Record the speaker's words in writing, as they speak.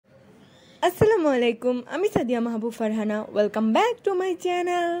আসসালামু আলাইকুম, আমি সাদিয়া মাহবুব Farhana. Welcome back to my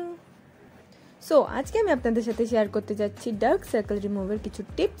channel. So আজকে আমি আপনাদের সাথে শেয়ার করতে যাচ্ছি ডার্ক সার্কেল রিমুভের কিছু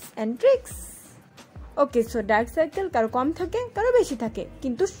tips and tricks. Okay, so dark circle কারো কম থাকে, কারো বেশি থাকে,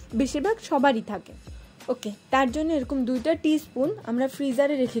 কিন্তু বেশিরভাগ সবারই থাকে। ওকে, তার জন্য এরকম 2টা টিস্পুন আমরা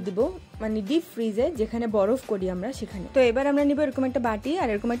ফ্রিজারে রেখে দিব, মানে ডিপ ফ্রিজে, যেখানে বরফ করি আমরা সেখানে। তো এবার আমরা নিব এরকম একটা বাটি আর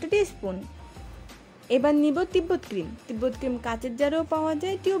এরকম একটা টিস্পুন। এবার নিব তিব্বত ক্রিম কাচের জারেও পাওয়া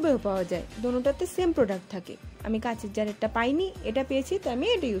যায়, টিউবেও পাওয়া যায়, দোনোটাতে সেম প্রোডাক্ট থাকে। আমি কাচের জারেরটা পাইনি, এটা পেয়েছি, তো আমি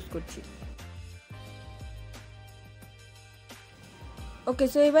এটা ইউজ করছি। ওকে,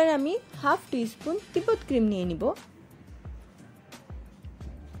 সো এবার আমি হাফ টিস্পুন তিব্বত ক্রিম নিয়ে নিব।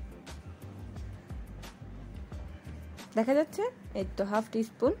 দেখা যাচ্ছে, এই তো হাফ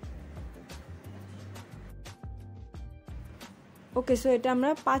টিস্পুন। ওকে, সো এটা আমরা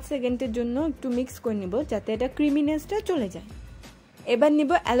 5 সেকেন্ডের জন্য একটু মিক্স করে নিব, যাতে এটা ক্রিমিনেসটা চলে যায়। এবার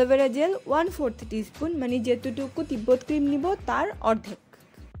নিব অ্যালোভেরা জেল 1/4 টিস্পুন, মানে যেতটুকু তিব্বত ক্রিম নিব তার অর্ধেক।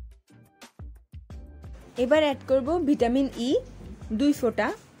 এবার অ্যাড করব ভিটামিন ই 2 ফোঁটা।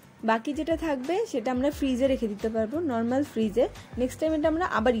 বাকি যেটা থাকবে সেটা আমরা ফ্রিজে রেখে দিতে পারবো, নর্মাল ফ্রিজে। নেক্সট টাইম এটা আমরা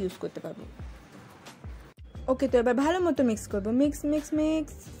আবার ইউজ করতে পারবো। ওকে, তো এবার ভালো মতো মিক্স করব, মিক্স।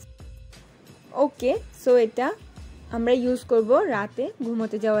 ওকে, সো এটা আমরা ইউজ করব রাতে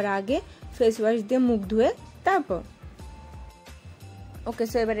ঘুমোতে যাওয়ার আগে, ফেস ওয়াশ দিয়ে মুখ ধুয়ে তারপর। ওকে,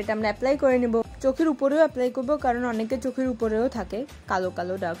 সো এবার এটা আমরা অ্যাপ্লাই করে নেব। চোখের উপরেও অ্যাপ্লাই করব, কারণ অনেকে চোখের উপরেও থাকে কালো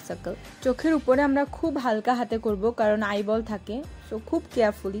কালো ডার্ক সার্কেল। চোখের উপরে আমরা খুব হালকা হাতে করব, কারণ আইবল থাকে, সো খুব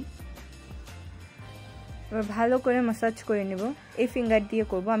কেয়ারফুলি। এবার ভালো করে ম্যাসাজ করে নেব। এই ফিঙ্গার দিয়ে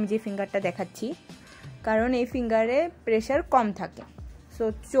করব, আমি যে ফিঙ্গারটা দেখাচ্ছি, কারণ এই ফিঙ্গারে প্রেশার কম থাকে। সো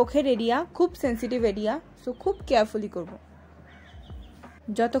চোখের এরিয়া খুব সেন্সিটিভ এরিয়া, সো খুব কেয়ারফুলি করব।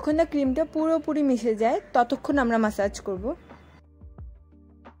 যতক্ষণ না ক্রিমটা পুরোপুরি মিশে যায় ততক্ষণ আমরা ম্যাসাজ করব।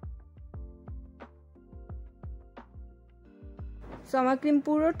 সো আমার ক্রিম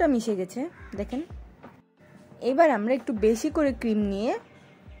পুরোটা মিশে গেছে, দেখেন। এবার আমরা একটু বেশি করে ক্রিম নিয়ে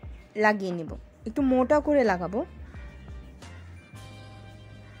লাগিয়ে নেব, একটু মোটা করে লাগাবো।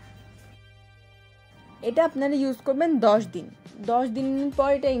 এটা আপনারা ইউজ করবেন 10 দিন। 10 দিন পর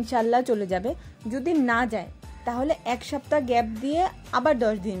এটা ইনশাল্লাহ চলে যাবে। যদি না যায় তাহলে 1 সপ্তাহ গ্যাপ দিয়ে আবার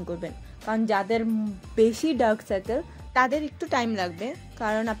 10 দিন করবেন, কারণ যাদের বেশি ডার্ক সার্কেল তাদের একটু টাইম লাগবে,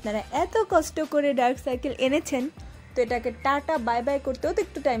 কারণ আপনারা এত কষ্ট করে ডার্ক সার্কেল এনেছেন, তো এটাকে টাটা বাই বাই করতেও তো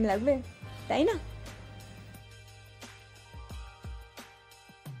একটু টাইম লাগবে, তাই না?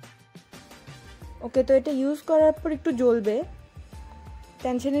 ওকে, তো এটা ইউজ করার পর একটু জ্বলবে,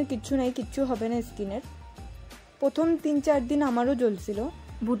 টেনশনের কিচ্ছু নাই, কিচ্ছু হবে না স্কিনের। প্রথম 3-4 দিন আমারও জ্বলছিল,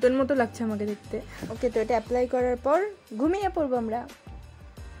 ভূতের মতো লাগছে আমাকে দেখতে। ওকে, তো এটা অ্যাপ্লাই করার পর ঘুমিয়ে পড়বো আমরা।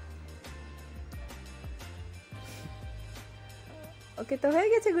 ওকে, তো হয়ে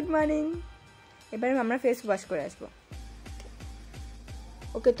গেছে, গুড মর্নিং। এবার আমরা ফেস ওয়াশ করে আসবো।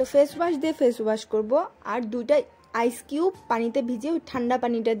 ওকে, তো ফেস ওয়াশ দিয়ে ফেস ওয়াশ করবো, আর 2টা আইস কিউব পানিতে ভিজিয়ে ঠান্ডা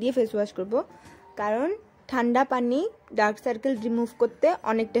পানিটা দিয়ে ফেস ওয়াশ করবো, কারণ ঠান্ডা পানি ডার্ক সার্কেল রিমুভ করতে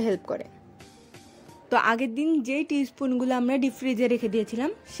অনেকটা হেল্প করে। তো আগের দিন যেই টিস্পুনগুলো আমরা ডিপ ফ্রিজে রেখে দিয়েছিলাম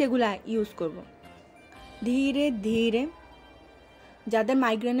সেগুলো ইউজ করব। ধীরে ধীরে, যাদের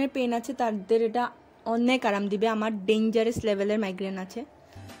মাইগ্রেনের পেন আছে তাদের এটা অনেক আরাম দিবে। আমার ডেঞ্জারাস লেভেলের মাইগ্রেন আছে,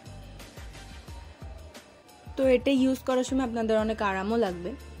 তো এটা ইউজ করার সময় আপনাদের অনেক আরামও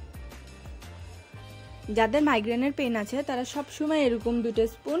লাগবে। যাদের মাইগ্রেনের পেন আছে তারা সব সময় এরকম 2টা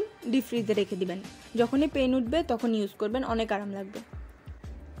স্পুন ডিপ ফ্রিজে রেখে দিবেন, যখনই পেন উঠবে তখন ইউজ করবেন, অনেক আরাম লাগবে।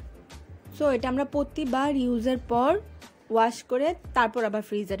 সো এটা আমরা প্রতিবার ইউজের পর ওয়াশ করে তারপর আবার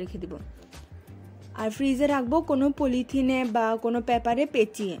ফ্রিজে রেখে দিব। আর ফ্রিজে রাখবো কোনো পলিথিনে বা কোনো পেপারে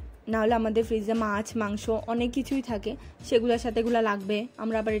পেঁচিয়ে, নাহলে আমাদের ফ্রিজে মাছ মাংস অনেক কিছুই থাকে, সেগুলোর সাথে এগুলো লাগবে।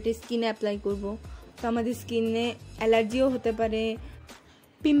 আমরা আবার এটা স্কিনে অ্যাপ্লাই করব, তো আমাদের স্কিনে অ্যালার্জিও হতে পারে,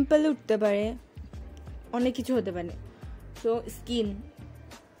 পিম্পল উঠতে পারে, অনেক কিছু হতে পারে। সো স্কিন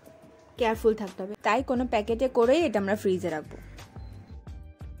কেয়ারফুল থাকতে হবে, তাই কোনো প্যাকেটে করেই এটা আমরা ফ্রিজে রাখবো।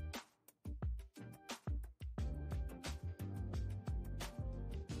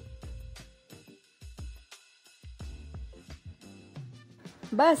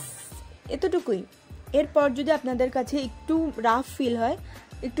 বাস এতটুকুই। এরপর যদি আপনাদের কাছে একটু রাফ ফিল হয়,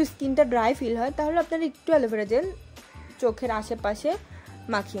 একটু স্কিনটা ড্রাই ফিল হয়, তাহলে আপনারা একটু অ্যালোভেরা জেল চোখের আশেপাশে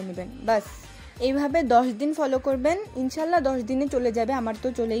মাখিয়ে নেবেন। বাস এইভাবে 10 দিন ফলো করবেন, ইনশাল্লাহ 10 দিনে চলে যাবে। আমার তো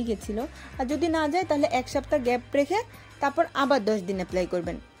চলেই গেছিলো। আর যদি না যায় তাহলে 1 সপ্তাহ গ্যাপ রেখে তারপর আবার 10 দিন অ্যাপ্লাই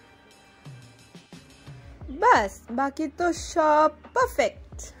করবেন। বাস বাকি তো সব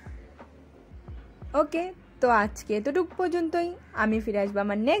পারফেক্ট। ওকে, তো আজকে এতটুকু পর্যন্তই। আমি ফিরে আসবো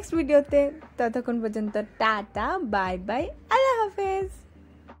আমার নেক্সট ভিডিওতে। ততক্ষণ পর্যন্ত টাটা, বাই বাই, আল্লাহ হাফেজ।